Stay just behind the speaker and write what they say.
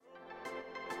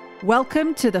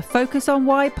Welcome to the Focus on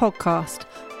Why podcast.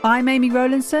 I'm Amy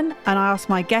Rowlandson and I ask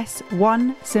my guests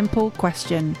one simple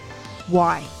question.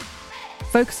 Why?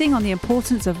 Focusing on the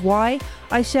importance of why,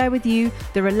 I share with you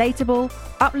the relatable,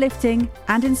 uplifting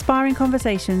and inspiring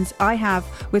conversations I have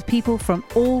with people from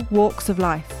all walks of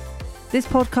life. This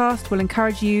podcast will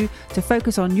encourage you to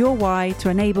focus on your why to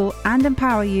enable and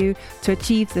empower you to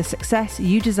achieve the success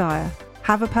you desire.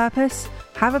 Have a purpose,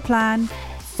 have a plan,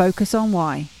 focus on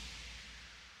why.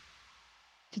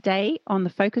 Today on the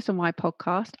Focus on Why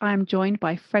podcast, I am joined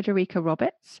by Frederica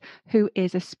Roberts, who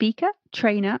is a speaker,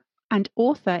 trainer, and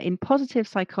author in positive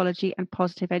psychology and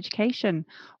positive education.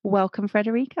 Welcome,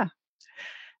 Frederica.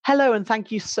 Hello, and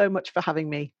thank you so much for having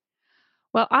me.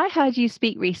 Well, I heard you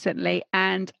speak recently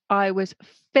and I was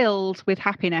filled with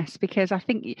happiness because I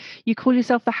think you call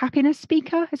yourself the happiness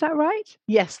speaker. Is that right?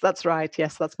 Yes, that's right.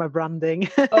 Yes, that's my branding.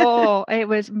 Oh, it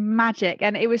was magic.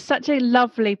 And it was such a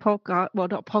lovely podcast, well,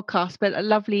 not podcast, but a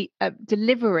lovely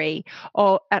delivery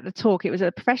at the talk. It was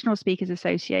a Professional Speakers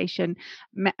Association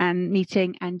and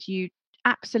meeting, and you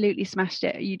absolutely smashed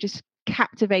it. You just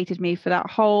captivated me for that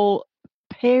whole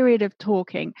period of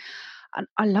talking. And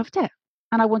I loved it.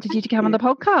 And I wanted you to come on the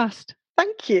podcast.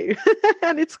 Thank you.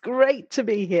 And it's great to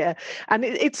be here. And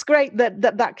it's great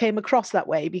that came across that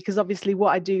way, because obviously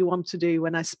what I do want to do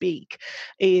when I speak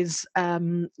is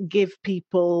give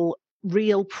people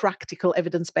real practical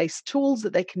evidence-based tools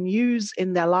that they can use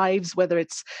in their lives, whether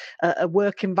it's a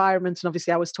work environment. And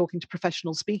obviously I was talking to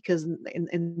professional speakers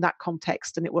in that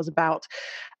context, and it was about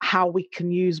how we can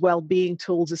use well-being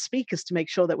tools as speakers to make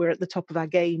sure that we're at the top of our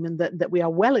game and that we are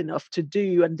well enough to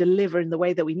do and deliver in the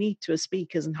way that we need to as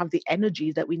speakers and have the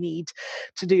energy that we need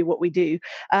to do what we do.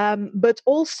 But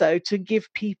also to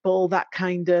give people that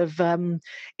kind of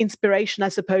inspiration, I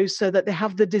suppose, so that they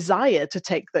have the desire to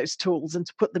take those tools and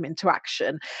to put them into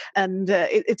action. And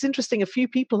it's interesting, a few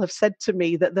people have said to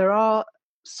me that there are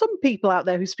some people out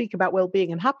there who speak about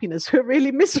well-being and happiness who are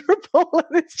really miserable.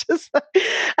 And it's just,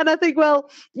 and I think,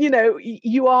 well,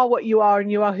 you are what you are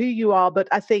and you are who you are. But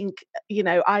I think,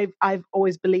 I've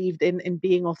always believed in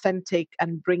being authentic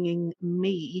and bringing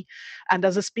me. And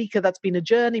as a speaker, that's been a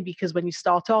journey, because when you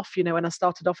start off, when I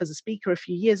started off as a speaker a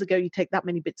few years ago, you take that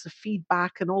many bits of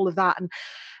feedback and all of that.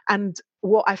 And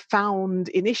what I found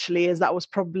initially is that I was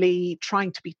probably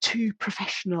trying to be too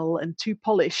professional and too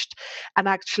polished, and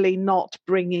actually not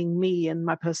bringing me and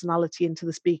my personality into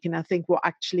the speaking. I think what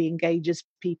actually engages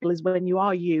people is when you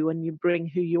are you and you bring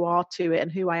who you are to it.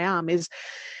 And who I am is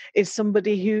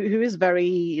somebody who is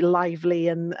very lively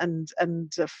and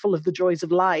full of the joys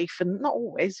of life. And not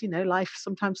always, life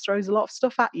sometimes throws a lot of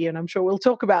stuff at you, and I'm sure we'll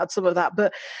talk about some of that,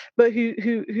 but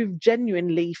who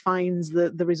genuinely finds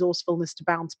the resourcefulness to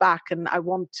bounce back. And I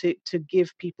want to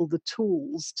give people the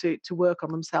tools to work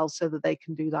on themselves so that they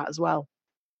can do that as well.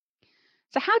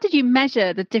 So how did you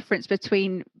measure the difference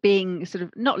between being sort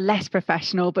of not less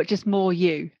professional, but just more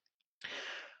you?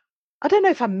 I don't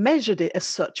know if I measured it as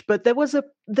such, but there was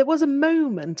a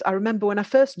moment. I remember when I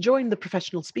first joined the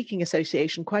Professional Speaking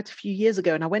Association quite a few years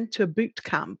ago, and I went to a boot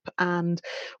camp, and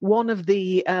one of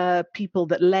the people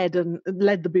that led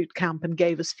the boot camp and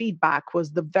gave us feedback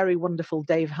was the very wonderful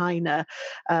Dave Heiner,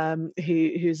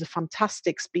 who's a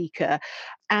fantastic speaker.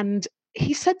 And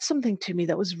he said something to me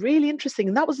that was really interesting.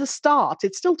 And that was the start.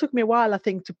 It still took me a while, I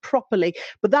think, to properly,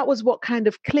 but that was what kind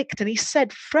of clicked. And he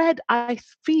said, "Fred, I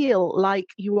feel like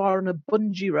you are on a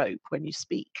bungee rope when you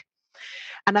speak.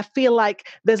 And I feel like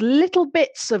there's little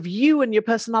bits of you and your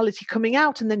personality coming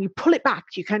out, and then you pull it back.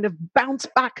 You kind of bounce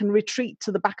back and retreat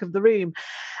to the back of the room.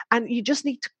 And you just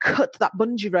need to cut that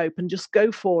bungee rope and just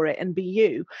go for it and be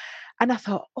you." And I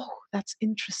thought, oh, that's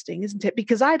interesting, isn't it?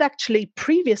 Because I'd actually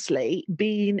previously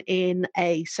been in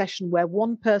a session where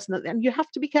one person, and you have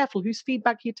to be careful whose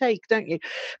feedback you take, don't you?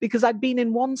 Because I'd been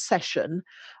in one session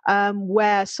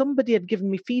where somebody had given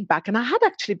me feedback, and I had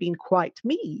actually been quite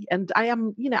me. And I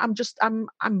am,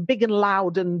 I'm big and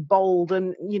loud and bold,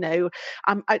 and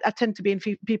I tend to be in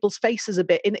people's faces a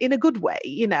bit in a good way.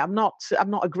 I'm not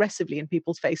aggressively in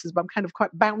people's faces, but I'm kind of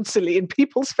quite bouncily in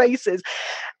people's faces.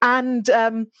 And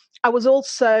I was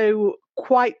also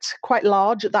quite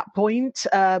large at that point.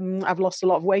 I've lost a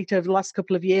lot of weight over the last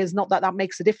couple of years. Not that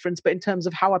makes a difference, but in terms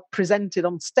of how I presented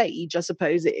on stage, I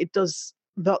suppose it does.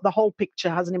 The whole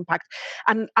picture has an impact.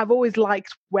 And I've always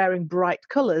liked wearing bright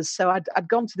colours. So I'd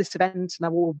gone to this event and I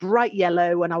wore bright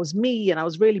yellow, and I was me and I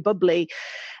was really bubbly.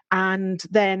 And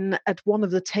then at one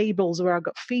of the tables where I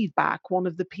got feedback, one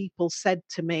of the people said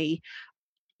to me,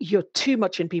 "You're too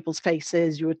much in people's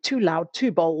faces. You're too loud,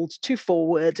 too bold, too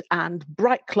forward, and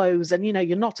bright clothes. And,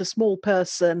 you're not a small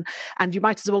person. And you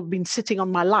might as well have been sitting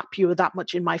on my lap. You were that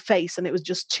much in my face. And it was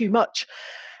just too much."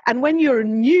 And when you're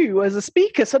new as a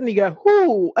speaker, suddenly you go,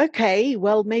 oh, okay,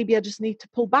 well, maybe I just need to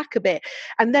pull back a bit.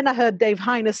 And then I heard Dave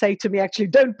Heiner say to me, actually,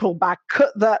 don't pull back,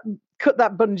 cut that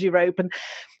bungee rope.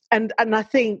 And I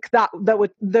think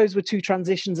those were two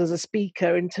transitions as a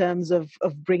speaker in terms of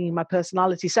bringing my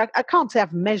personality. So I can't say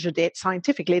I've measured it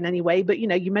scientifically in any way, but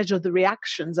you measure the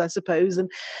reactions, I suppose. And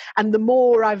the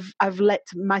more I've let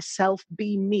myself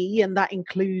be me, and that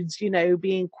includes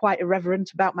being quite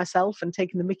irreverent about myself and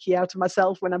taking the mickey out of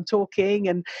myself when I'm talking,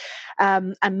 and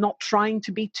not trying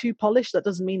to be too polished. That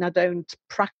doesn't mean I don't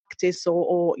practice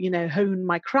or hone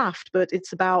my craft, but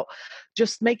it's about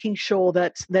just making sure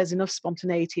that there's enough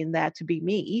spontaneity in there to be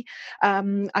me.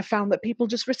 I found that people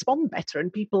just respond better,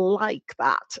 and people like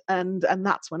that, and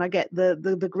that's when I get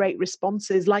the great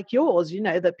responses like yours.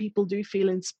 That people do feel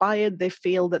inspired, they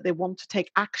feel that they want to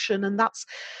take action, and that's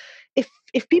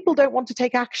if people don't want to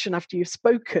take action after you've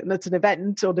spoken at an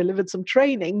event or delivered some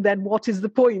training, then what is the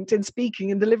point in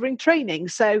speaking and delivering training?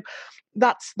 So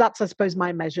that's I suppose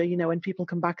my measure, when people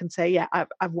come back and say, yeah,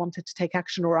 I've wanted to take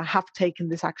action, or I have taken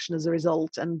this action as a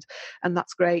result, and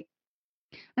that's great.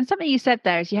 And something you said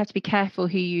there is you have to be careful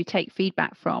who you take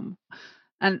feedback from.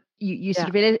 And you sort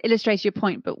of illustrate your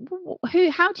point, but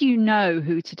how do you know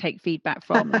who to take feedback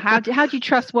from? How do you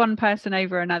trust one person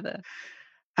over another?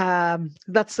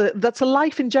 That's a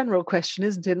life in general question,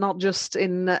 isn't it? Not just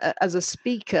in as a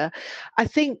speaker. I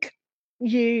think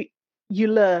you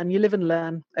live and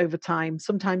learn over time.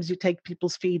 Sometimes you take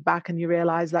people's feedback and you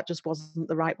realize that just wasn't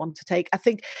the right one to take. I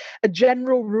think a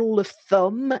general rule of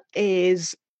thumb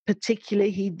is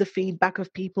particularly heed the feedback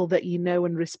of people that you know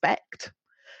and respect.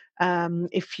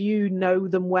 If you know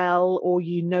them well, or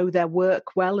you know their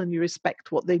work well, and you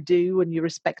respect what they do and you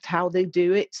respect how they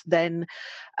do it, then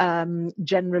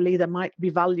generally there might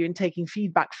be value in taking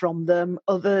feedback from them.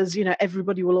 Others,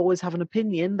 everybody will always have an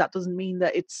opinion. That doesn't mean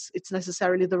that it's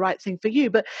necessarily the right thing for you.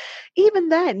 But even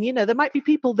then, there might be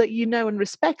people that you know and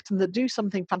respect and that do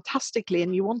something fantastically,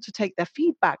 and you want to take their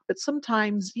feedback. But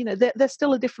sometimes, they're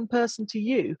still a different person to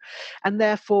you, and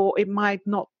therefore it might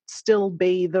not still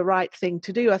be the right thing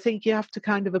to do. I think you have to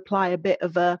kind of apply a bit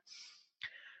of a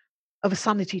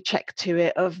sanity check to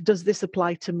it, of does this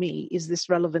apply to me? Is this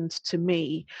relevant to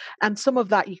me? And some of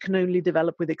that you can only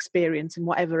develop with experience in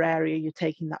whatever area you're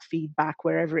taking that feedback,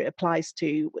 wherever it applies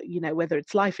to, whether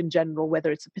it's life in general,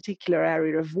 whether it's a particular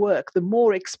area of work. The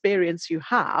more experience you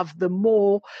have, the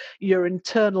more your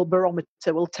internal barometer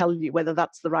will tell you whether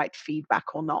that's the right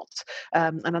feedback or not.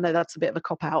 And I know that's a bit of a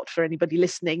cop-out for anybody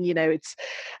listening. It's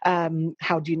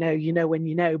how do you know when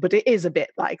you know? But it is a bit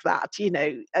like that.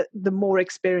 The more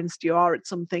experienced you are at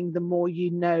something, the more you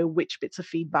know which bits of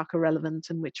feedback are relevant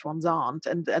and which ones aren't.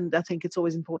 And I think it's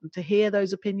always important to hear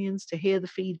those opinions, to hear the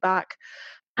feedback.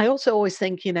 I also always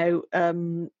think,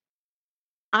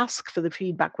 ask for the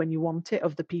feedback when you want it,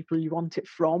 of the people you want it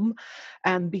from,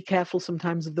 and be careful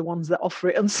sometimes of the ones that offer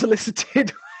it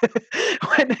unsolicited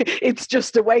when it's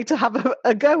just a way to have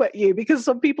a go at you, because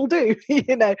some people do.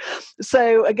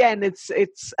 So again, it's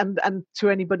and to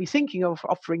anybody thinking of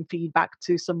offering feedback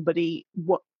to somebody,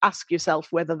 ask yourself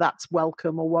whether that's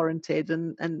welcome or warranted,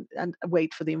 and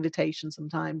wait for the invitation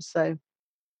sometimes. So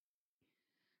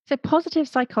positive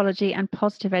psychology and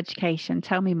positive education,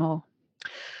 tell me more.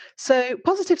 So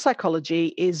positive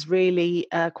psychology is really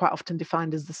quite often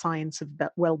defined as the science of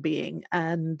well-being,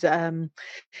 and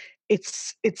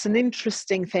it's an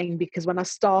interesting thing, because when I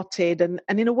started, and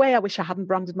in a way I wish I hadn't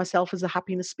branded myself as a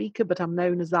happiness speaker, but I'm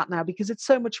known as that now because it's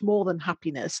so much more than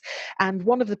happiness. And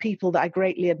one of the people that I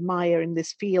greatly admire in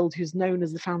this field, who's known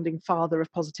as the founding father of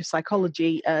positive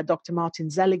psychology, Dr. Martin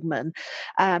Seligman,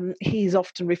 he's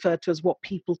often referred to as what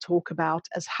people talk about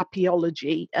as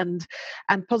happyology, and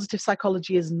positive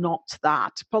psychology is not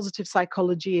that. Positive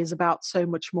psychology is about so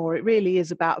much more. It really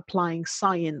is about applying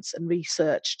science and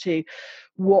research to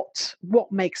what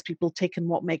makes people tick and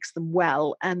what makes them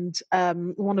well. And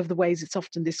one of the ways it's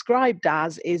often described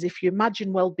as is, if you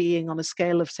imagine well-being on a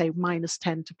scale of, say,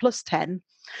 -10 to +10,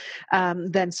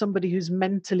 then somebody who's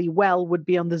mentally well would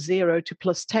be on the 0 to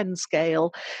 +10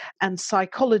 scale. And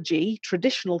psychology,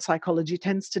 traditional psychology,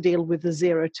 tends to deal with the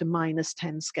 0 to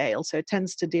 -10 scale. So it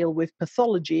tends to deal with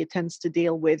pathology, it tends to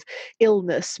deal with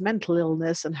illness, mental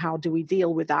illness, and how do we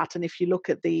deal with that. And if you look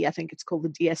at I think it's called the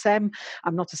DSM,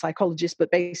 I'm not a psychologist,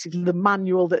 but basically the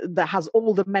manual that has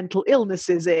all the mental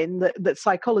illnesses in that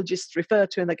psychologists refer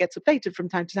to and that gets updated from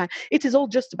time to time, it is all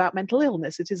just about mental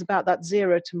illness. It is about that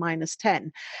 0 to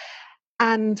 -10.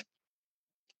 And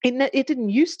It didn't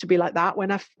used to be like that.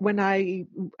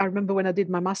 I remember when I did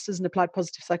my master's in applied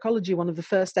positive psychology, one of the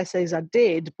first essays I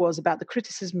did was about the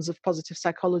criticisms of positive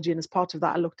psychology, and as part of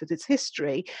that, I looked at its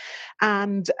history.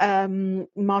 And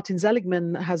Martin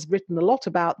Seligman has written a lot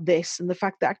about this and the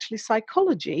fact that actually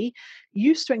psychology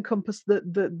used to encompass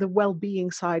the well-being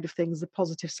side of things, the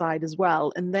positive side as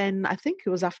well. And then I think it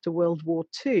was after World War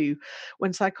II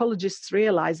when psychologists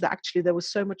realized that actually there was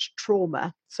so much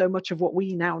trauma, so much of what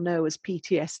we now know as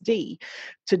PTSD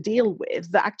to deal with,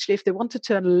 that actually if they wanted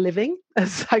to earn a living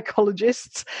as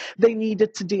psychologists, they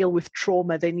needed to deal with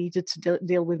trauma, they needed to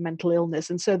deal with mental illness.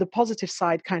 And so the positive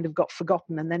side kind of got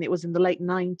forgotten. And then it was in the late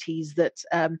 90s that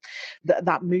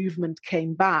that movement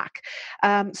came back.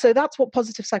 So that's what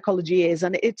positive psychology is.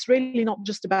 And it's really not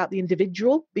just about the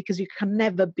individual, because you can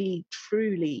never be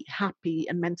truly happy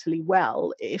and mentally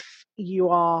well if you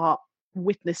are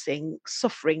witnessing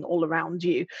suffering all around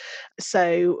you.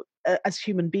 So as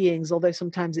human beings, although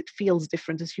sometimes it feels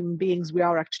different, as human beings, we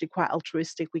are actually quite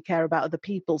altruistic. We care about other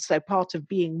people. So part of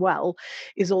being well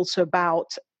is also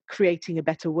about creating a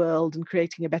better world and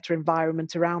creating a better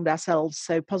environment around ourselves.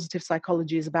 So positive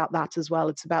psychology is about that as well.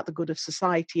 It's about the good of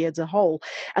society as a whole.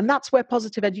 And that's where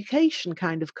positive education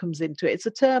kind of comes into it. It's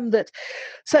a term that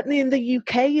certainly in the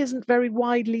UK isn't very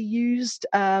widely used,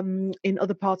 in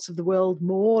other parts of the world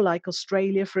more, like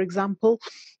Australia, for example.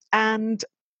 And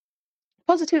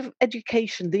positive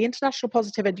education, the International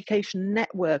Positive Education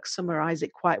Network summarize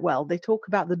it quite well. They talk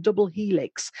about the double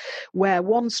helix, where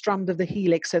one strand of the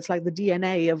helix, so it's like the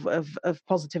DNA of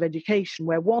positive education,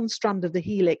 where one strand of the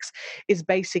helix is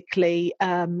basically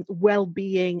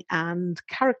well-being and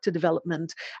character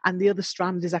development, and the other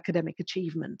strand is academic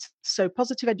achievement. So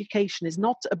positive education is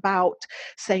not about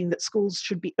saying that schools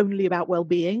should be only about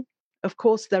well-being. Of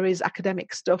course, there is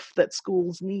academic stuff that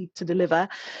schools need to deliver,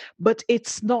 but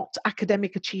it's not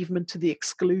academic achievement to the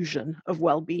exclusion of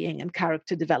well-being and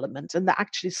character development. And that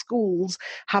actually schools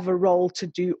have a role to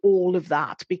do all of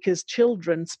that, because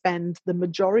children spend the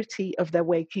majority of their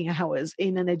waking hours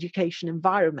in an education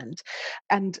environment,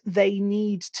 and they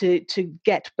need to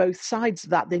get both sides of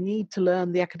that. They need to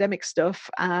learn the academic stuff,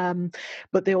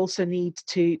 but they also need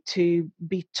to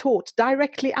be taught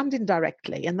directly and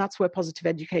indirectly. And that's where positive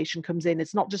education comes in.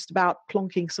 It's not just about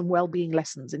plonking some well-being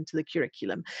lessons into the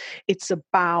curriculum. It's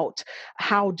about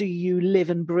how do you live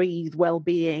and breathe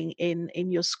well-being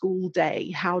in your school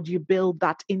day? How do you build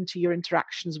that into your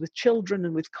interactions with children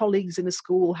and with colleagues in a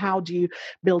school? How do you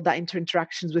build that into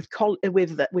interactions with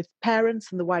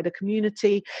parents and the wider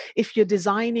community? If you're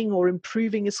designing or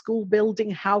improving a school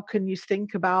building, how can you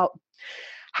think about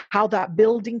how that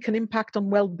building can impact on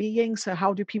well-being? So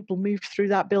how do people move through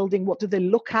that building? What do they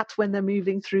look at when they're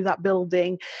moving through that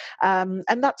building? And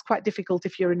that's quite difficult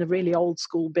if you're in a really old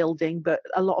school building, but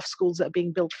a lot of schools that are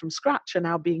being built from scratch are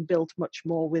now being built much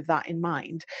more with that in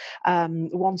mind.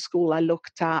 One school I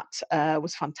looked at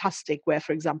was fantastic, where,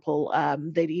 for example,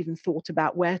 they'd even thought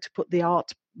about where to put the art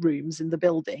rooms in the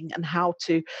building and how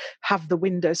to have the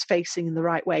windows facing in the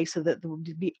right way so that there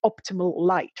would be optimal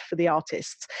light for the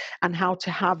artists, and how to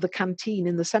have the canteen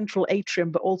in the central atrium,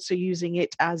 but also using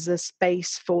it as a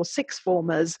space for sixth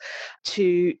formers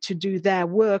to do their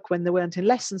work when they weren't in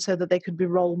lessons, so that they could be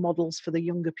role models for the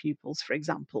younger pupils, for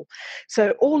example.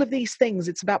 So all of these things,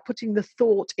 it's about putting the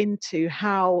thought into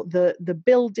how the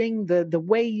building, the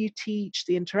way you teach,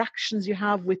 the interactions you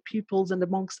have with pupils and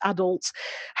amongst adults,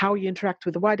 how you interact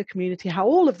with the wider community, how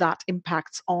all of that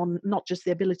impacts on not just the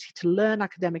ability to learn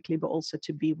academically, but also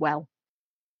to be well.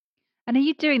 And are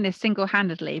you doing this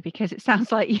single-handedly? Because it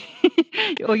sounds like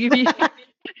or you've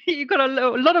got a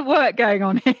lot of work going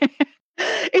on here.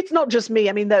 It's not just me.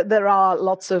 I mean, there are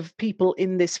lots of people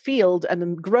in this field, and a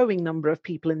growing number of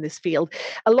people in this field.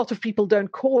 A lot of people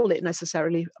don't call it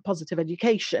necessarily positive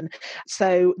education.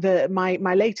 So my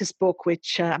latest book,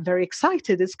 which I'm very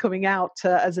excited, is coming out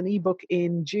as an ebook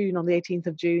in June, on the 18th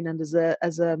of June, and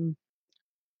as a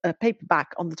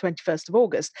paperback on the 21st of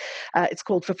August. It's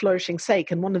called For Flourishing's Sake.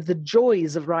 And one of the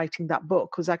joys of writing that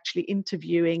book was actually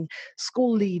interviewing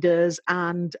school leaders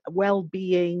and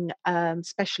well-being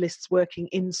specialists working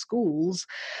in schools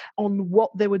on what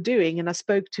they were doing. And I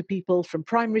spoke to people from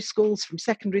primary schools, from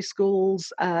secondary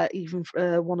schools, even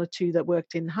one or two that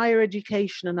worked in higher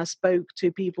education. And I spoke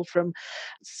to people from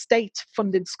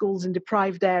state-funded schools in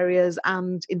deprived areas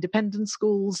and independent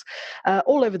schools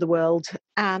all over the world.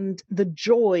 And the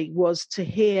joy was to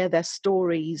hear their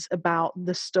stories about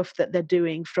the stuff that they're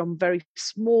doing, from very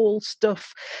small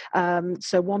stuff.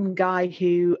 So one guy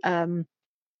who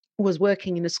was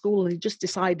working in a school, and he just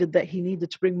decided that he needed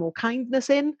to bring more kindness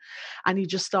in, and he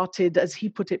just started, as he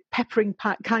put it, peppering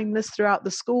kindness throughout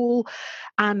the school,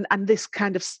 and this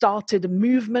kind of started a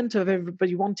movement of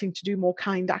everybody wanting to do more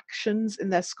kind actions in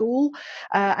their school.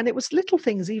 And it was little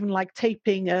things, even like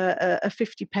taping a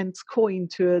 50p coin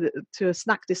to a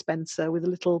snack dispenser with a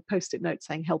little post-it note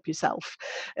saying "help yourself,"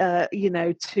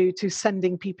 to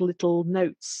sending people little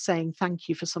notes saying thank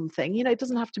you for something. It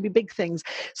doesn't have to be big things.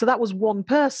 So that was one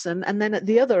person. And then at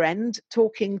the other end,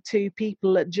 talking to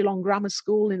people at Geelong Grammar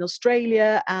School in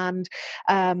Australia, and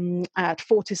at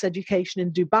Fortis Education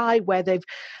in Dubai, where they've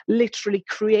literally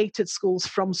created schools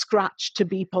from scratch to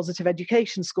be positive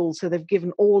education schools. So they've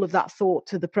given all of that thought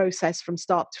to the process from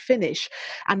start to finish,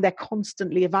 and they're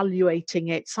constantly evaluating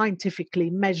it scientifically,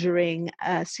 measuring,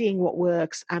 seeing what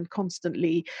works, and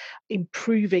constantly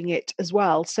improving it as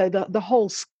well. So the whole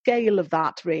scale of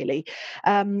that, really.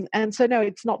 And so, no,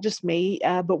 it's not just me,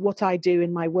 but what I do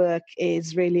in my work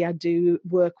is really I do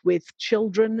work with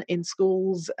children in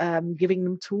schools, giving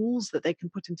them tools that they can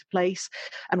put into place.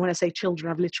 And when I say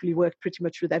children, I've literally worked pretty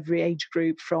much with every age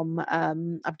group from,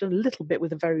 I've done a little bit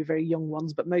with the very, very young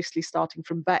ones, but mostly starting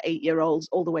from about 8-year-olds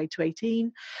all the way to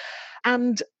 18.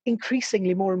 And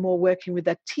increasingly more and more working with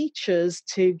their teachers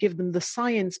to give them the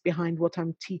science behind what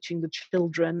I'm teaching the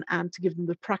children, and to give them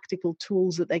the practical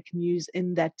tools that they can use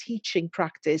in their teaching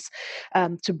practice,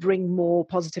 to bring more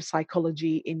positive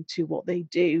psychology into what they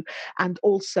do. And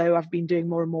also I've been doing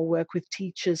more and more work with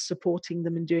teachers, supporting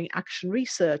them in doing action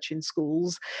research in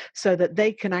schools, so that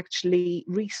they can actually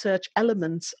research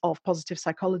elements of positive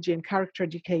psychology and character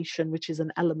education, which is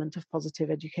an element of positive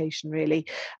education, really.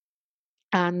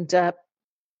 And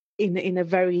in a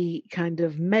very kind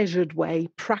of measured way,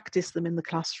 practice them in the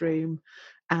classroom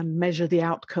and measure the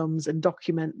outcomes and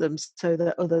document them, so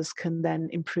that others can then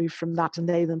improve from that, and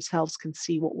they themselves can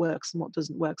see what works and what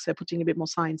doesn't work. So putting a bit more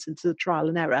science into the trial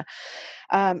and error.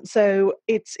 So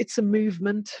it's a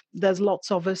movement. There's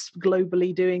lots of us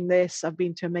globally doing this. I've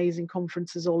been to amazing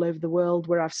conferences all over the world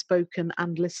where I've spoken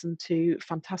and listened to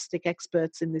fantastic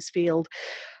experts in this field.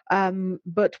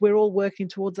 But we're all working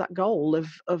towards that goal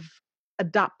of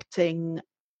adapting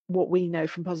what we know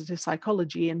from positive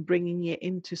psychology and bringing it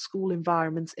into school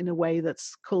environments in a way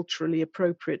that's culturally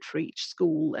appropriate for each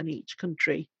school and each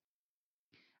country.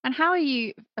 And how are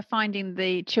you finding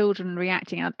the children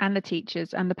reacting, and the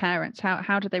teachers and the parents?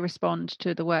 How do they respond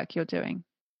to the work you're doing?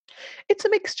 It's a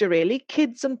mixture, really.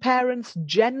 Kids and parents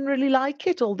generally like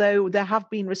it, although there have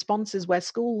been responses where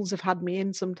schools have had me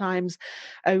in sometimes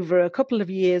over a couple of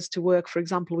years to work, for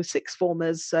example, with sixth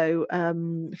formers. So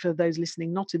for those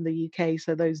listening not in the UK,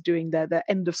 so those doing their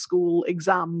end of school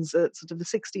exams at sort of the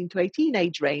 16 to 18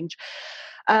 age range.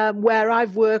 Where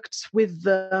I've worked with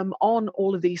them on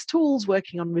all of these tools,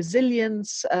 working on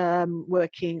resilience,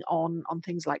 working on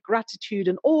things like gratitude,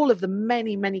 and all of the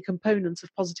many, many components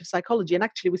of positive psychology. And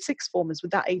actually with sixth formers,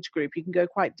 with that age group, you can go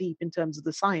quite deep in terms of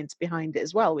the science behind it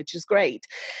as well, which is great.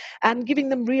 And giving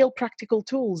them real practical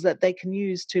tools that they can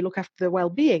use to look after their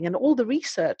well-being. And all the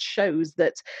research shows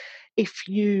that if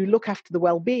you look after the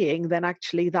well-being, then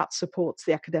actually that supports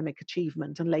the academic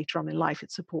achievement, and later on in life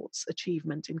it supports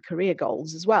achievement in career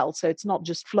goals as well. So it's not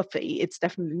just fluffy. It's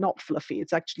definitely not fluffy.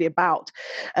 It's actually about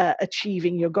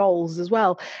achieving your goals as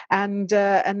well. And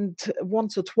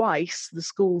once or twice the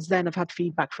schools then have had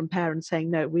feedback from parents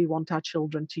saying, no, we want our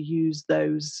children to use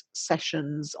those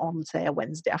sessions on, say, a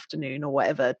Wednesday afternoon or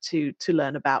whatever, to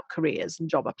learn about careers and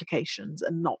job applications,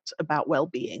 and not about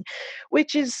well-being,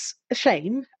 which is a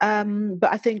shame.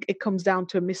 But I think it comes down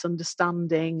to a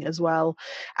misunderstanding as well.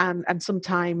 And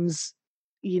sometimes,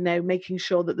 making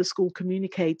sure that the school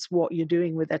communicates what you're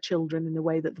doing with their children in a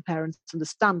way that the parents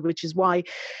understand, which is why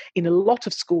in a lot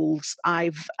of schools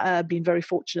I've been very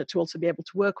fortunate to also be able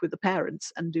to work with the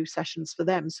parents and do sessions for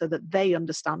them so that they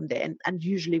understand it. And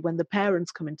usually when the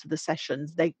parents come into the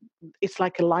sessions, it's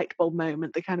like a light bulb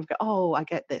moment. They kind of go, oh, I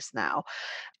get this now.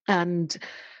 And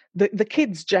the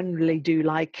kids generally do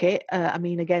like it. I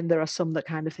mean, again, there are some that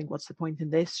kind of think, what's the point in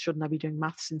this? Shouldn't I be doing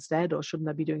maths instead? Or shouldn't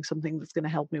I be doing something that's going to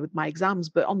help me with my exams?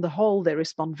 But on the whole, they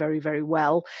respond very, very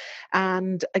well.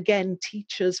 And again,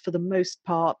 teachers, for the most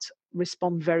part,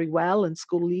 respond very well, and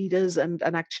school leaders, and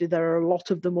actually there are a lot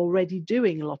of them already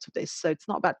doing a lot of this. So it's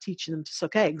not about teaching them to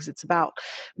suck eggs. It's about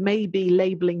maybe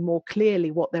labeling more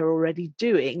clearly what they're already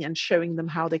doing and showing them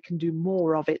how they can do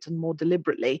more of it and more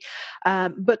deliberately.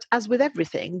 But as with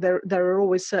everything, there are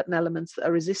always certain elements that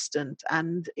are resistant.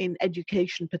 And in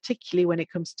education, particularly when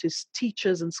it comes to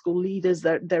teachers and school leaders,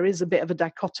 there is a bit of a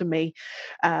dichotomy.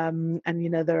 And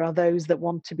there are those that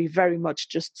want to be very much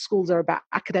just schools are about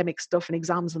academic stuff and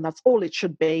exams, and that's that's all it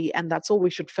should be, and that's all we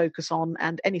should focus on,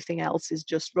 and anything else is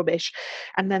just rubbish.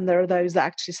 And then there are those that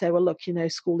actually say, well, look,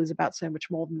 school is about so much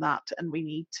more than that, and we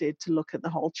need to look at the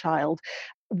whole child.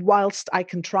 Whilst I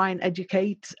can try and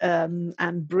educate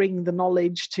and bring the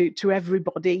knowledge to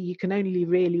everybody, you can only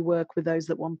really work with those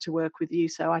that want to work with you.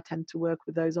 So I tend to work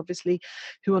with those, obviously,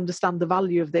 who understand the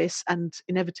value of this, and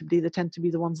inevitably they tend to be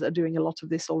the ones that are doing a lot of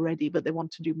this already, but they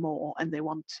want to do more and they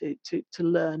want to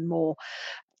learn more.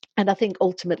 And I think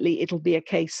ultimately it'll be a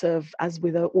case of, as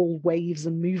with all waves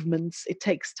and movements, it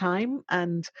takes time,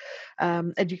 and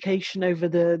education over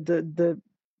the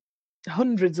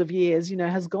hundreds of years,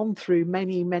 has gone through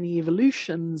many, many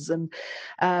evolutions. And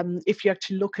if you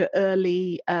actually look at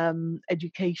early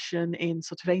education in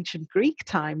sort of ancient Greek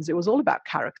times, it was all about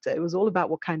character. It was all about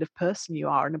what kind of person you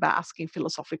are and about asking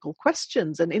philosophical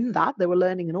questions. And in that, they were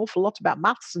learning an awful lot about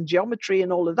maths and geometry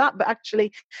and all of that. But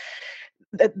actually,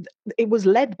 it was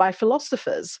led by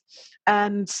philosophers.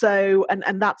 And so,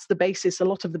 and that's the basis, a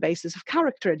lot of the basis of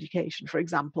character education, for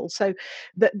example. So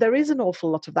there is an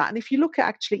awful lot of that. And if you look at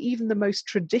actually even the most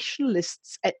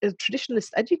traditionalist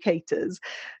educators,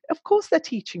 of course they're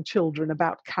teaching children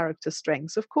about character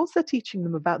strengths. Of course they're teaching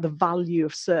them about the value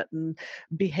of certain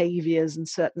behaviors and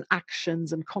certain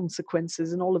actions and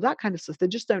consequences and all of that kind of stuff. They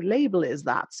just don't label it as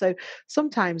that. So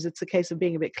sometimes it's a case of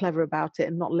being a bit clever about it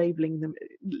and not labeling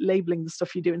the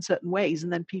stuff you do in certain ways,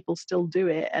 and then people still do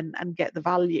it and get the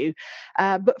value.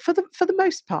 But for the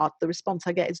most part, the response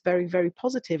I get is very, very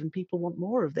positive, and people want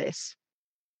more of this.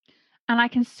 And I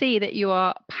can see that you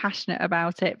are passionate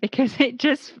about it, because it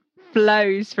just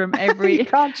flows from every... You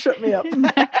can't shut me up.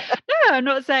 No, I'm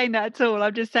not saying that at all.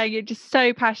 I'm just saying you're just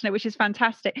so passionate, which is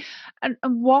fantastic. And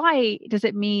why does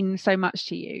it mean so much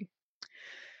to you?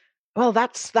 Well,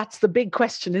 that's the big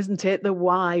question, isn't it? The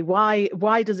why.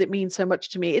 Why does it mean so much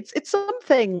to me? It's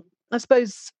something, I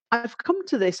suppose. I've come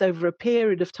to this over a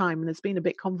period of time, and it's been a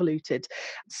bit convoluted.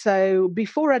 So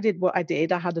before I did what I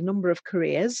did, I had a number of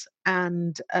careers,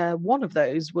 and one of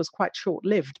those was quite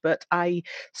short-lived. But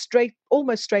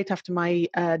almost straight after my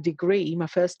degree, my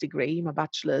first degree, my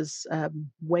bachelor's,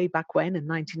 way back when in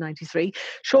 1993.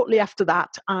 Shortly after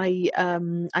that, I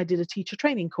did a teacher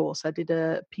training course. I did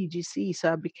a PGC,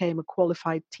 so I became a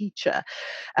qualified teacher.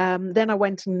 Then I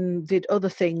went and did other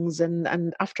things,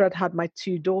 and after I'd had my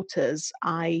two daughters,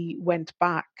 I went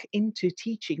back into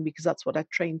teaching because that's what I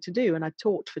trained to do, and I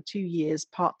taught for 2 years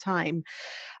part-time,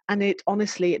 and it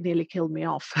nearly killed me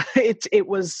off. It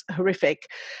was horrific.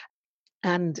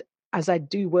 And as I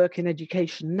do work in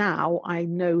education now, I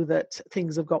know that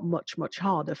things have got much, much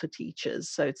harder for teachers.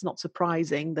 So it's not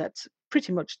surprising that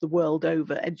pretty much the world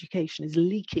over, education is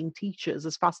leaking teachers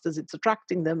as fast as it's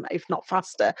attracting them, if not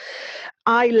faster.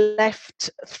 I left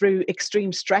through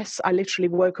extreme stress. I literally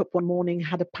woke up one morning,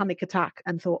 had a panic attack,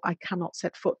 and thought, I cannot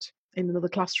set foot in another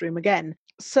classroom again.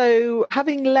 So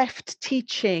having left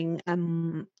teaching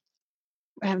and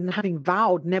having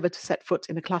vowed never to set foot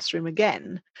in a classroom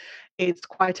again, it's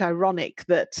quite ironic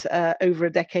that over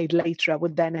a decade later, I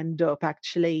would then end up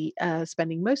actually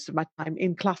spending most of my time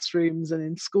in classrooms and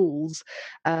in schools,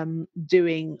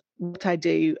 doing what I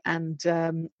do, and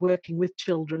working with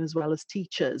children as well as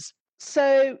teachers.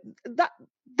 So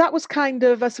that was kind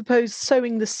of, I suppose,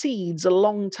 sowing the seeds a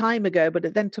long time ago, but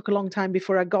it then took a long time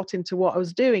before I got into what I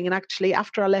was doing. And actually,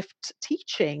 after I left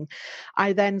teaching,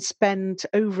 I then spent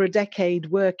over a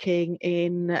decade working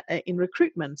in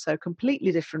recruitment, so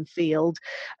completely different field,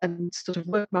 and sort of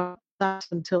worked my that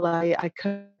until I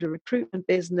covered a recruitment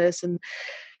business. And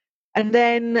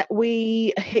then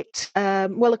we hit,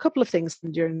 a couple of things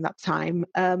during that time.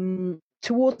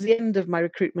 Towards the end of my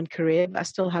recruitment career, I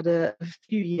still had a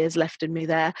few years left in me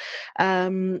there.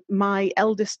 My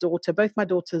eldest daughter, both my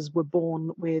daughters were born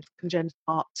with congenital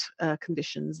heart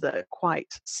conditions that are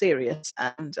quite serious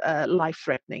and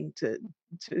life-threatening to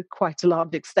quite a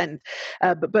large extent,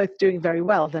 but both doing very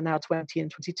well. They're now 20 and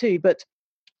 22. But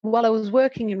while I was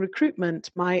working in recruitment,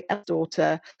 my eldest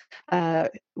daughter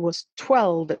was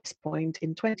 12 at this point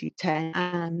in 2010,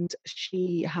 and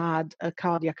she had a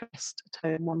cardiac arrest at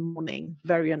home one morning,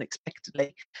 very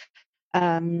unexpectedly.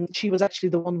 She was actually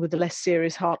the one with the less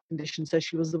serious heart condition, so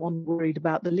she was the one worried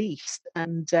about the least.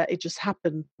 And it just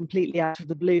happened completely out of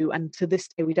the blue. And to this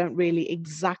day, we don't really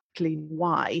exactly know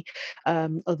why,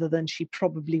 other than she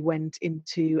probably went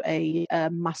into a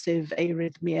massive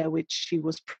arrhythmia, which she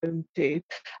was prone to.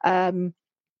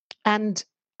 And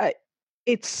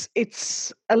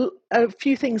it's a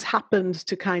few things happened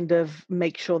to kind of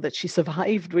make sure that she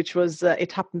survived, which was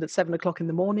it happened at 7 o'clock in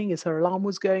the morning as her alarm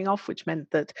was going off, which meant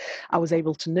that I was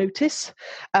able to notice.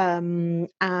 And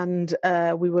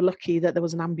we were lucky that there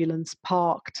was an ambulance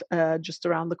parked just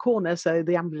around the corner. So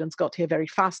the ambulance got here very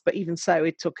fast. But even so,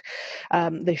 it took,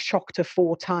 they shocked her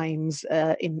 4 times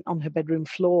on her bedroom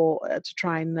floor to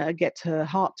try and get her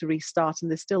heart to restart.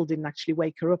 And they still didn't actually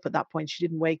wake her up at that point. She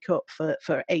didn't wake up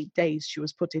for 8 days. She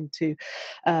was put into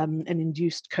an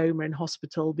induced coma in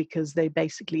hospital because they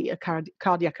basically, a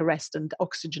cardiac arrest and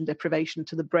oxygen deprivation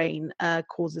to the brain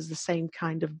causes the same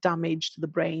kind of damage to the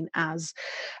brain as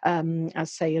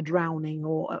say a drowning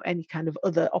or any kind of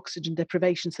other oxygen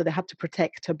deprivation. So they had to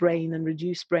protect her brain and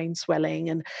reduce brain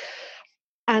swelling,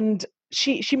 and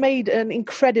she made an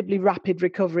incredibly rapid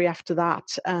recovery after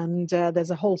that. And there's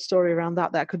a whole story around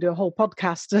that I could do a whole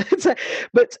podcast.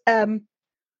 But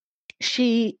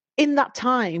she, in that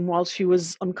time, while she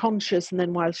was unconscious and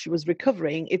then while she was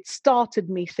recovering, it started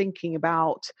me thinking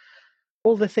about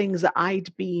all the things that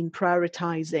I'd been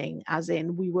prioritizing, as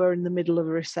in we were in the middle of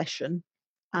a recession.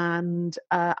 And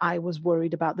I was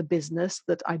worried about the business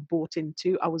that I'd bought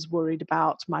into. I was worried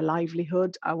about my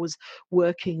livelihood. I was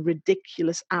working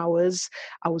ridiculous hours.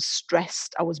 I was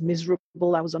stressed. I was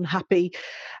miserable. I was unhappy.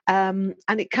 And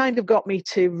it kind of got me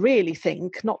to really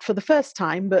think, not for the first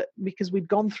time, but because we'd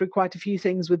gone through quite a few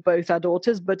things with both our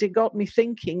daughters, but it got me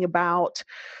thinking about,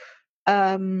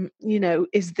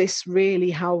 is this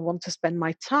really how I want to spend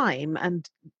my time? And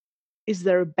is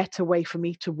there a better way for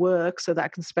me to work so that I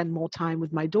can spend more time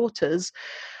with my daughters?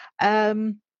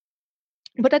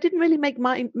 But I didn't really make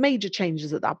my major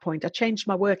changes at that point. I changed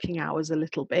my working hours a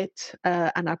little bit,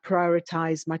 and I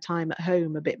prioritized my time at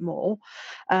home a bit more.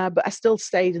 But I still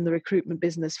stayed in the recruitment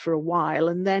business for a while.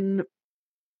 And then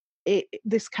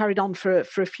this carried on for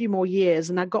a few more years,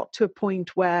 and I got to a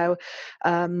point where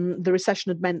the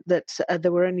recession had meant that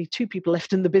there were only 2 people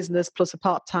left in the business, plus a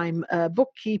part-time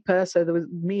bookkeeper. So there was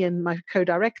me and my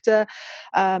co-director.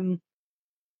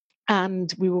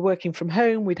 And we were working from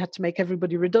home. We'd had to make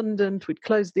everybody redundant. We'd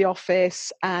closed the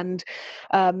office. And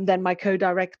then my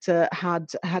co-director had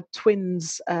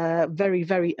twins very,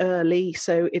 very early.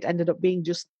 So it ended up being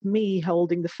just me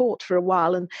holding the fort for a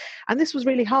while. And this was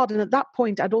really hard. And at that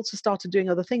point, I'd also started doing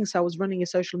other things. So I was running a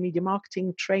social media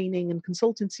marketing training and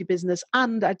consultancy business.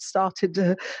 And I'd started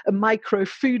a micro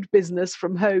food business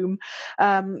from home.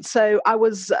 So I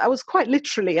was quite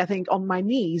literally, I think, on my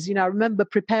knees. I remember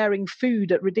preparing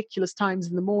food at ridiculous times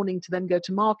in the morning to then go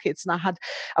to markets, and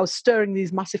I was stirring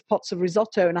these massive pots of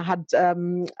risotto, and I had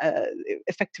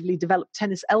effectively developed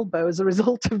tennis elbow as a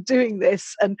result of doing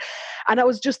this, and I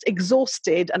was just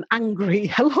exhausted and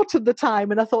angry a lot of the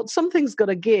time, and I thought something's got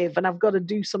to give and I've got to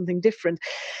do something different.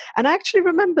 And I actually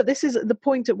remember this is the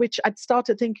point at which I'd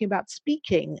started thinking about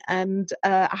speaking, and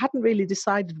I hadn't really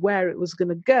decided where it was going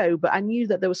to go, but I knew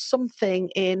that there was something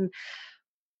in,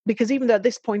 because even though at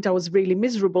this point I was really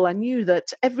miserable, I knew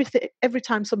that every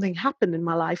time something happened in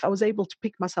my life, I was able to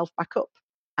pick myself back up.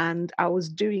 And I was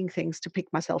doing things to pick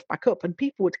myself back up. And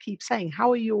people would keep saying,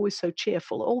 how are you always so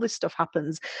cheerful? All this stuff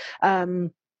happens.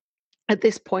 At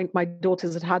this point, my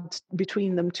daughters had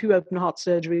between them 2 open heart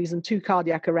surgeries and 2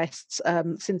 cardiac arrests.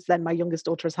 Since then, my youngest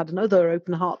daughter has had another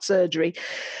open heart surgery.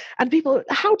 And people,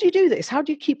 how do you do this? How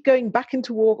do you keep going back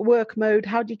into work mode?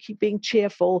 How do you keep being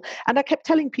cheerful? And I kept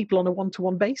telling people on a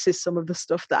one-to-one basis some of the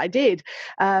stuff that I did.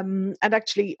 And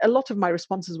actually, a lot of my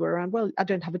responses were around, well, I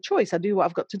don't have a choice. I do what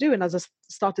I've got to do. And as I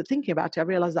started thinking about it, I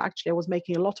realized that actually I was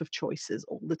making a lot of choices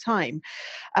all the time.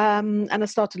 And I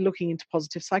started looking into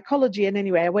positive psychology. And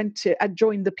anyway, I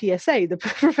joined the PSA, the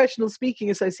Professional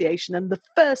Speaking Association. And the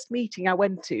first meeting I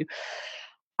went to,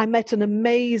 I met an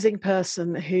amazing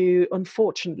person who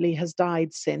unfortunately has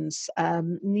died since,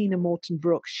 Nina Morton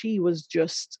Brooks. She was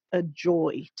just a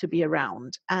joy to be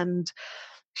around. And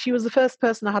she was the first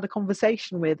person I had a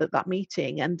conversation with at that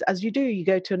meeting. And as you do, you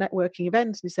go to a networking event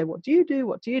and you say, what do you do?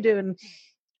 What do you do?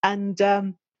 And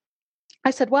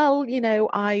I said, well,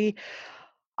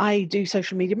 I do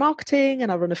social media marketing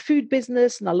and I run a food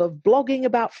business and I love blogging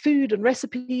about food and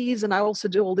recipes. And I also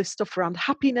do all this stuff around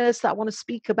happiness that I want to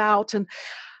speak about. And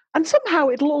somehow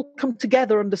it'll all come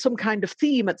together under some kind of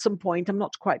theme at some point. I'm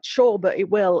not quite sure, but it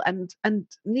will. And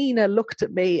Nina looked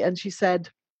at me and she said,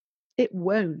 it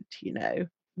won't,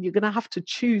 you're going to have to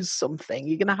choose something.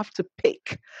 You're going to have to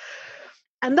pick.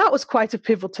 And that was quite a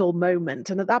pivotal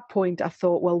moment. And at that point, I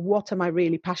thought, well, what am I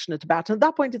really passionate about? And at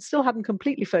that point, it still hadn't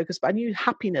completely focused, but I knew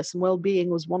happiness and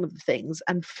well-being was one of the things,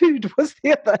 and food was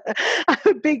the other. I'm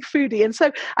a big foodie. And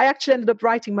so I actually ended up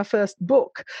writing my first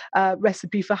book,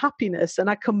 Recipe for Happiness. And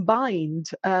I combined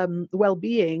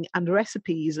well-being and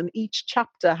recipes. And each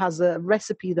chapter has a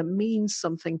recipe that means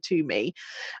something to me,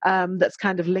 that's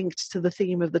kind of linked to the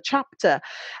theme of the chapter.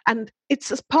 And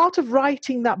it's as part of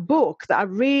writing that book that I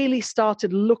really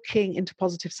started looking into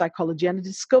positive psychology, and I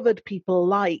discovered people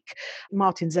like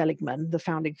Martin Seligman, the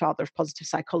founding father of positive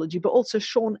psychology, but also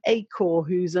Sean Achor,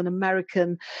 who's an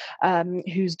American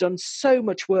who's done so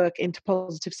much work into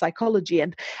positive psychology.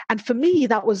 And for me,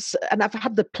 that was, and I've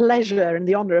had the pleasure and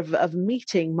the honor of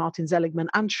meeting Martin Seligman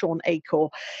and Sean Achor.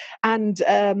 And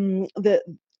the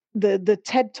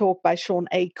TED talk by Sean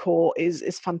Achor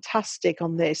is fantastic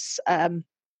on this. And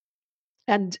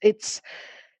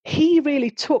he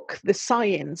really took the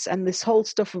science and this whole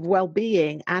stuff of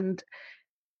well-being, and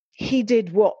he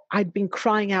did what I'd been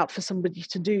crying out for somebody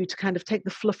to do, to kind of take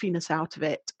the fluffiness out of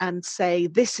it and say,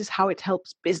 this is how it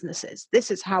helps businesses.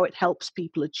 This is how it helps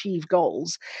people achieve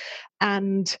goals.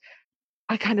 And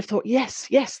I kind of thought, yes,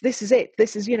 this is it.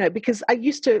 This is, because I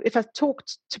used to, if I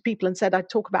talked to people and said I'd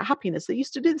talk about happiness, they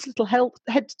used to do this little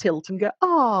head tilt and go,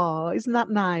 oh, isn't that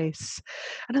nice?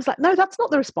 And I was like, no, that's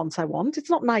not the response I want. It's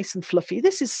not nice and fluffy.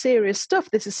 This is serious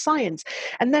stuff. This is science.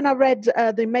 And then I read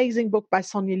the amazing book by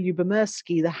Sonia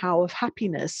Lyubomirsky, The How of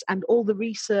Happiness, and all the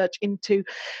research into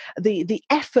the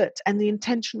effort and the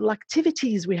intentional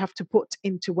activities we have to put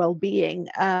into well-being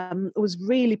was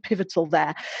really pivotal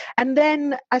there. And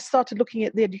then I started looking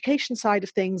at the education side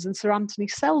of things, and Sir Anthony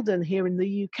Selden here in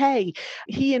the UK,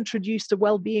 he introduced a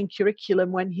well-being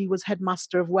curriculum when he was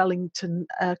headmaster of Wellington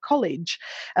College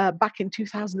back in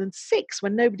 2006,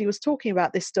 when nobody was talking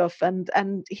about this stuff. And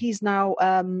he's now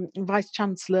vice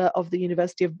chancellor of the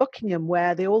University of Buckingham,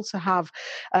 where they also have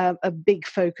a big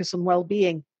focus on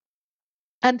well-being.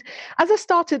 And as I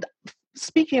started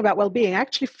speaking about well-being, I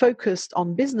actually focused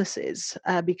on businesses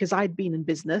because I'd been in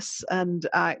business, and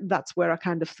that's where I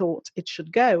kind of thought it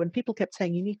should go. And people kept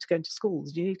saying, you need to go into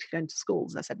schools. You need to go into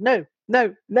schools. And I said, no,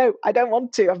 I don't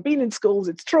want to. I've been in schools.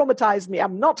 It's traumatized me.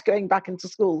 I'm not going back into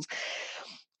schools.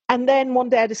 And then one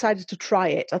day I decided to try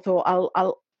it. I thought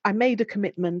I made a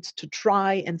commitment to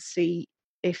try and see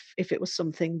if it was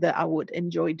something that I would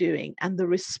enjoy doing. And the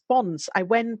response, I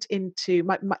went into,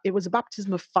 it was a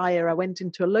baptism of fire. I went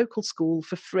into a local school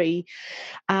for free,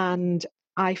 and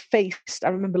I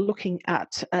remember looking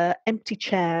at empty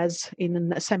chairs in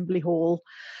an assembly hall,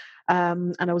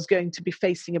 and I was going to be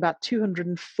facing about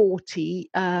 240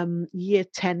 year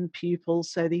 10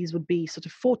 pupils. So these would be sort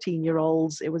of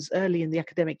 14-year-olds. It was early in the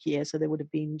academic year, so they would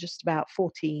have been just about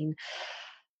 14.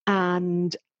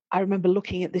 And I remember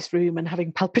looking at this room and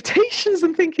having palpitations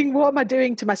and thinking, what am I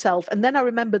doing to myself? And then I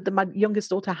remembered that my youngest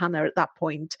daughter, Hannah, at that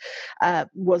point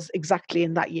was exactly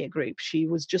in that year group. She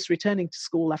was just returning to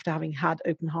school after having had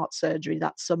open heart surgery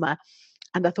that summer.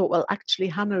 And I thought, well, actually,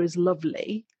 Hannah is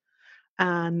lovely.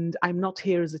 And I'm not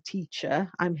here as a teacher.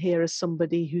 I'm here as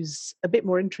somebody who's a bit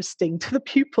more interesting to the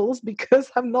pupils,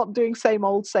 because I'm not doing same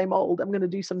old. I'm going to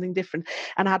do something different.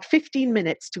 And I had 15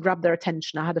 minutes to grab their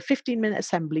attention. I had a 15-minute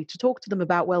assembly to talk to them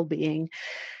about well-being.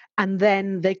 And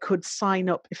then they could sign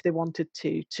up if they wanted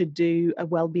to do a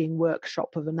well-being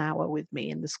workshop of an hour with me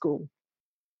in the school.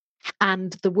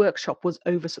 And the workshop was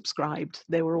oversubscribed.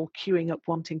 They were all queuing up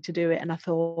wanting to do it. And I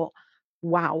thought,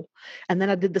 wow. And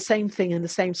then I did the same thing in the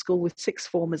same school with sixth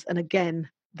formers. And again,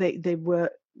 they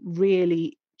were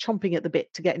really chomping at the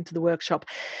bit to get into the workshop.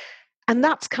 And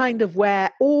that's kind of where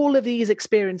all of these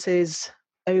experiences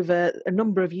over a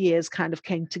number of years kind of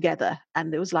came together.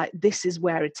 And it was like, this is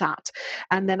where it's at.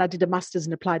 And then I did a master's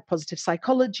in applied positive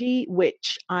psychology,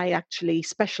 which I actually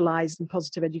specialized in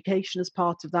positive education as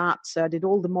part of that. So I did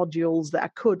all the modules that I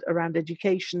could around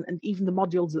education, and even the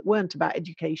modules that weren't about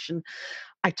education,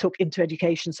 I took into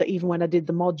education. So even when I did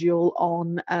the module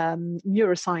on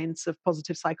neuroscience of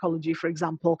positive psychology, for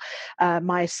example,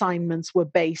 my assignments were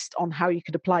based on how you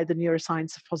could apply the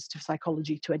neuroscience of positive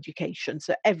psychology to education.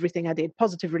 So everything I did,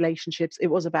 positive relationships, it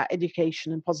was about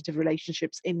education and positive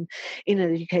relationships in an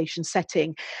education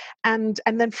setting. And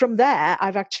then from there,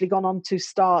 I've actually gone on to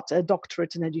start a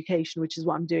doctorate in education, which is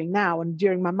what I'm doing now. And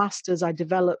during my master's, I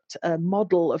developed a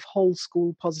model of whole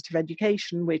school positive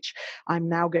education, which I'm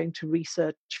now going to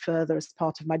research further as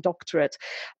part of my doctorate.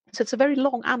 So it's a very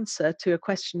long answer to a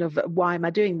question of why am I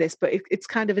doing this, but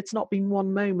it's not been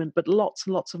one moment, but lots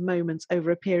and lots of moments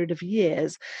over a period of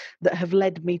years that have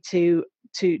led me to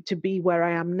be where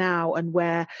I am now, and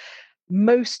where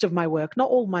most of my work, not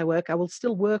all my work, I will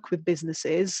still work with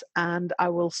businesses, and I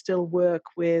will still work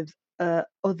with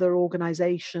other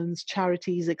organizations,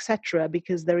 charities, etc.,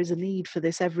 because there is a need for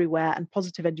this everywhere. And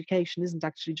positive education isn't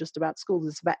actually just about schools,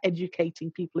 it's about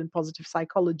educating people in positive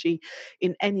psychology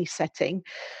in any setting.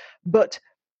 But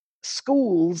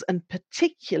schools, and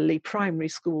particularly primary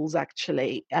schools,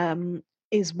 actually,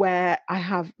 is where I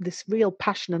have this real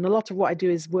passion. And a lot of what I do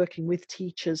is working with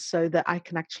teachers so that I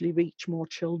can actually reach more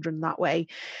children that way,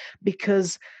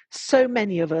 because so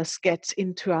many of us get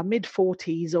into our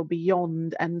mid-40s or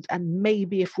beyond, and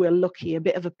maybe, if we're lucky, a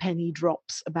bit of a penny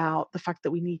drops about the fact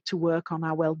that we need to work on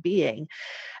our well-being.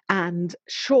 And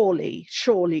surely,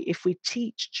 if we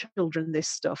teach children this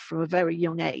stuff from a very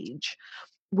young age,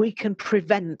 we can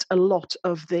prevent a lot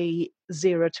of the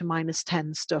 0 to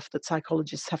 -10 stuff that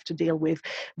psychologists have to deal with.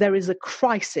 There is a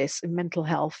crisis in mental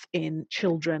health in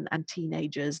children and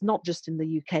teenagers, not just in the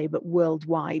UK, but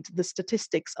worldwide. The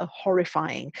statistics are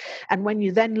horrifying. And when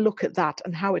you then look at that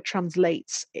and how it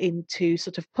translates into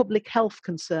sort of public health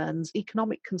concerns,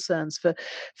 economic concerns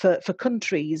for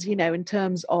countries, in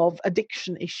terms of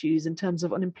addiction issues, in terms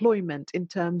of unemployment, in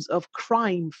terms of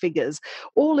crime figures,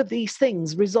 all of these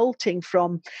things resulting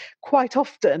from quite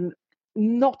often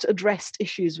not addressed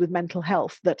issues with mental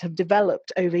health that have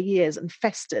developed over years and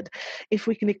festered. If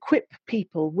we can equip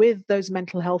people with those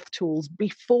mental health tools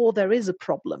before there is a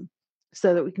problem,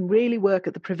 so that we can really work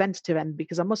at the preventative end,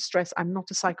 because I must stress, I'm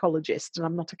not a psychologist and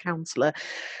I'm not a counsellor,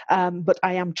 but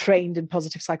I am trained in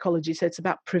positive psychology, so it's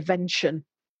about prevention.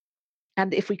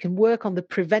 And if we can work on the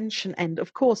prevention end,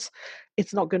 of course,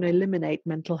 it's not going to eliminate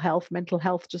mental health. Mental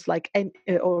health, just like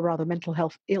or rather mental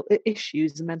health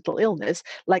issues and mental illness,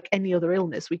 like any other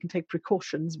illness, we can take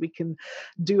precautions. We can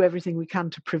do everything we can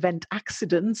to prevent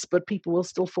accidents, but people will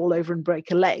still fall over and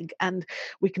break a leg. And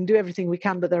we can do everything we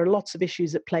can, but there are lots of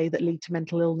issues at play that lead to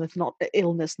mental illness,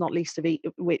 not least of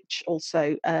which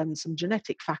also some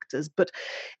genetic factors. But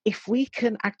if we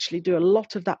can actually do a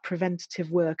lot of that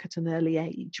preventative work at an early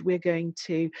age, we're going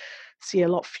to see a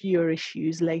lot fewer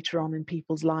issues later on in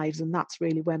people's lives. And that's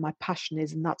really where my passion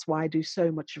is. And that's why I do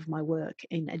so much of my work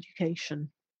in education.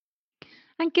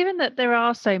 And given that there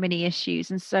are so many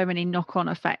issues and so many knock-on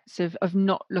effects of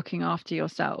not looking after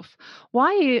yourself,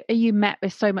 why are you met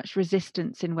with so much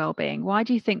resistance in wellbeing? Why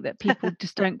do you think that people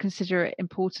just don't consider it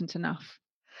important enough?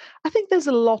 I think there's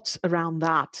a lot around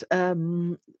that.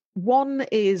 One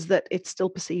is that it's still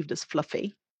perceived as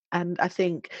fluffy. And I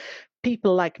think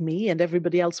people like me and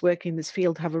everybody else working in this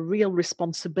field have a real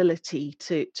responsibility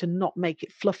to not make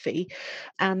it fluffy,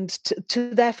 and to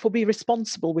therefore be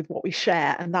responsible with what we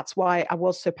share. And that's why I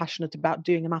was so passionate about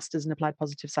doing a master's in applied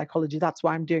positive psychology. That's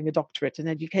why I'm doing a doctorate in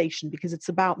education, because it's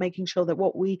about making sure that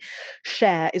what we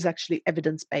share is actually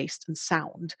evidence-based and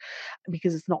sound,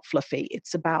 because it's not fluffy.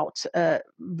 It's about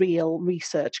real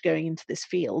research going into this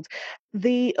field.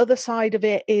 The other side of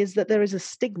it is that there is a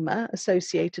stigma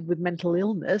associated with mental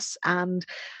illness, and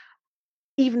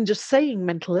even just saying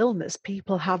mental illness,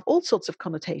 people have all sorts of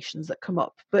connotations that come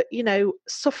up. But,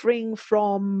 suffering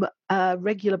from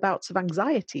regular bouts of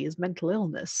anxiety is mental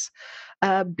illness.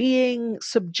 Being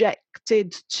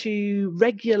subjected to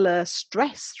regular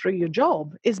stress through your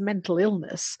job is mental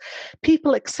illness.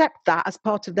 People accept that as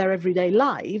part of their everyday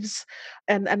lives.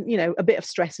 And a bit of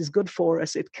stress is good for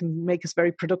us. It can make us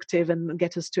very productive and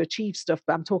get us to achieve stuff.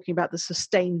 But I'm talking about the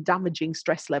sustained damaging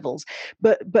stress levels.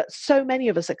 But so many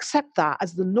of us accept that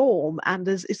as the norm and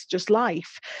as it's just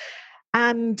life,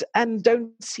 and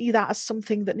don't see that as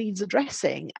something that needs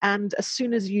addressing. And as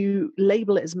soon as you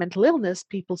label it as mental illness,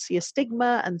 people see a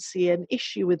stigma and see an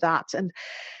issue with that. And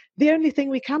the only thing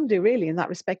we can do really in that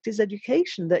respect is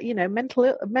education, that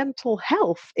mental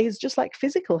health is just like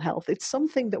physical health. It's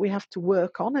something that we have to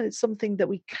work on, and it's something that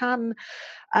we can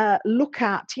look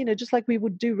at, just like we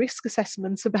would do risk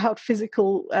assessments about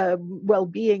physical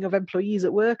well-being of employees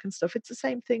at work and stuff. It's the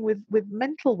same thing with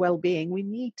mental well-being. We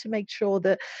need to make sure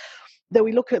that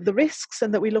we look at the risks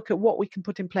and that we look at what we can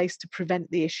put in place to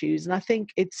prevent the issues. And I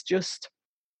think it's just,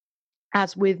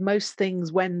 as with most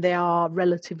things when they are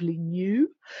relatively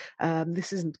new,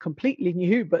 this isn't completely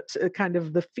new, but kind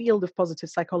of the field of positive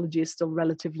psychology is still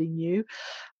relatively new,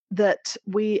 that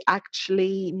we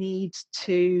actually need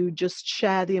to just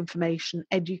share the information,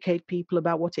 educate people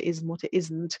about what it is and what it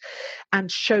isn't,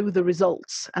 and show the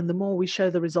results. And the more we show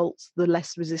the results, the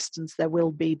less resistance there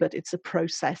will be. But it's a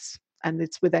process. And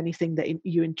it's with anything that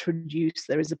you introduce,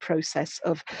 there is a process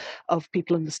of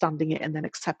people understanding it and then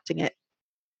accepting it.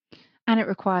 And it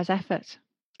requires effort.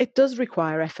 It does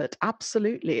require effort.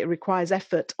 Absolutely. It requires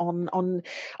effort on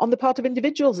the part of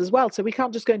individuals as well. So we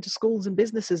can't just go into schools and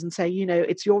businesses and say,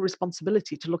 it's your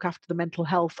responsibility to look after the mental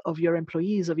health of your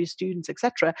employees, of your students,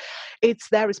 etc. It's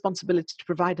their responsibility to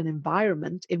provide an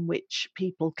environment in which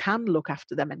people can look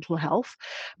after their mental health.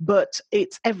 But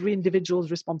it's every individual's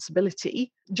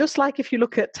responsibility. Just like if you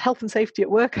look at Health and Safety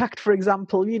at Work Act, for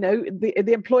example,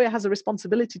 the employer has a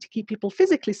responsibility to keep people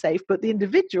physically safe, but the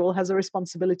individual has a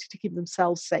responsibility to keep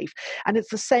themselves safe. And it's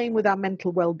the same with our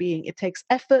mental well-being. It takes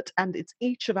effort, and it's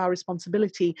each of our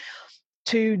responsibility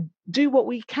to do what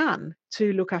we can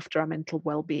to look after our mental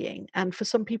well-being. And for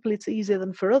some people, it's easier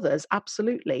than for others,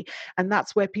 absolutely. And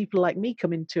that's where people like me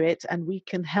come into it, and we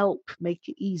can help make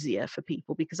it easier for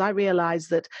people, because I realize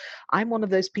that I'm one of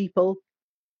those people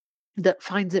that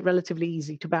finds it relatively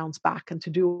easy to bounce back and to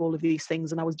do all of these things.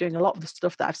 And I was doing a lot of the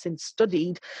stuff that I've since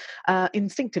studied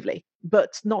instinctively,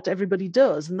 but not everybody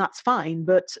does, and that's fine.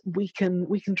 But we can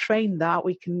train that.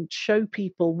 We can show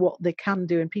people what they can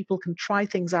do, and people can try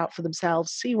things out for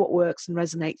themselves, see what works and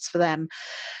resonates for them,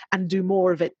 and do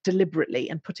more of it deliberately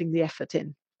and putting the effort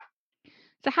in.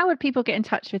 So how would people get in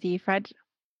touch with you, Fred?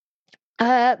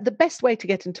 The best way to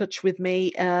get in touch with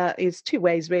me is two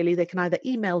ways, really. They can either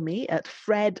email me at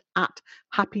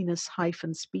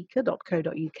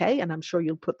fred@happiness-speaker.co.uk, and I'm sure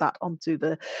you'll put that onto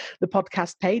the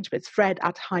podcast page, but it's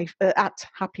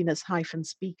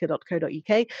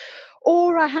fred@happiness-speaker.co.uk.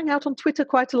 Or I hang out on Twitter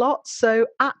quite a lot, so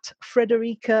at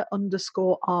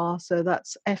Frederica_R, so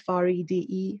that's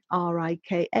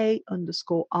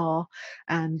FREDERIKA_R,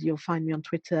 and you'll find me on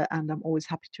Twitter, and I'm always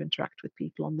happy to interact with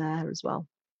people on there as well.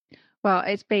 Well,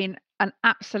 it's been an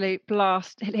absolute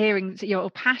blast hearing your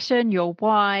passion, your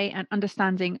why, and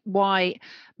understanding why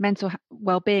mental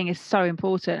well-being is so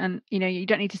important. And you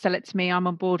don't need to sell it to me, I'm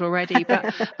on board already,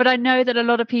 but I know that a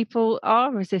lot of people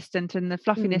are resistant, and the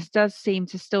fluffiness does seem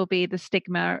to still be the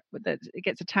stigma that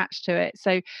gets attached to it.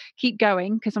 So keep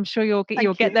going, because I'm sure you'll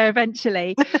get there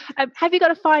eventually. Have you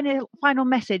got a final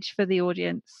message for the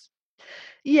audience?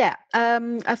 Yeah,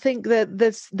 I think that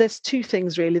there's two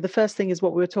things, really. The first thing is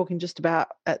what we were talking just about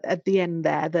at the end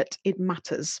there, that it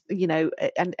matters,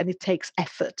 and it takes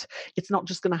effort. It's not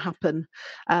just going to happen.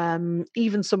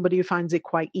 Even somebody who finds it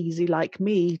quite easy, like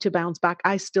me, to bounce back,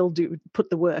 I still do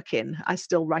put the work in. I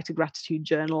still write a gratitude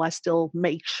journal. I still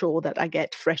make sure that I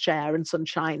get fresh air and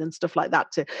sunshine and stuff like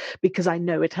that, because I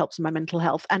know it helps my mental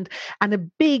health. And a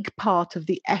big part of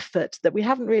the effort that we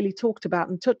haven't really talked about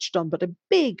and touched on, but a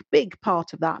big part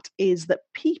of that is that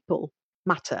people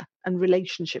matter and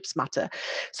relationships matter.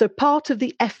 So part of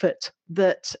the effort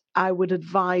that I would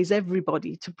advise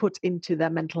everybody to put into their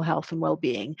mental health and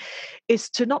well-being is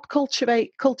to not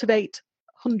cultivate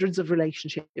hundreds of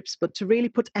relationships, but to really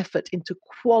put effort into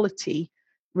quality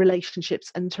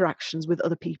relationships, interactions with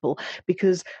other people,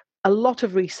 because a lot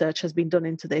of research has been done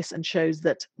into this and shows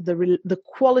that the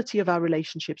quality of our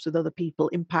relationships with other people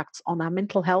impacts on our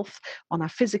mental health, on our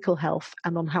physical health,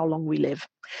 and on how long we live.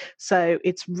 So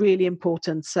it's really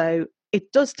important. So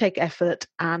it does take effort,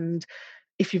 and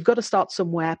if you've got to start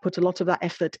somewhere, put a lot of that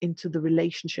effort into the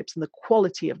relationships and the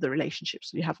quality of the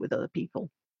relationships you have with other people.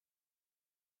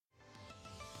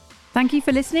 Thank you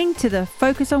for listening to the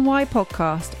Focus on Why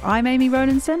podcast. I'm Amy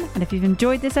Rowlandson, and if you've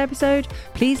enjoyed this episode,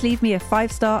 please leave me a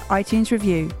 5-star iTunes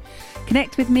review.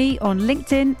 Connect with me on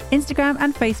LinkedIn, Instagram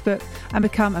and Facebook, and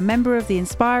become a member of the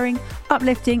inspiring,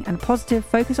 uplifting and positive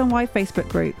Focus on Why Facebook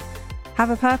group. Have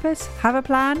a purpose, have a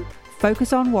plan,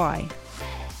 focus on why.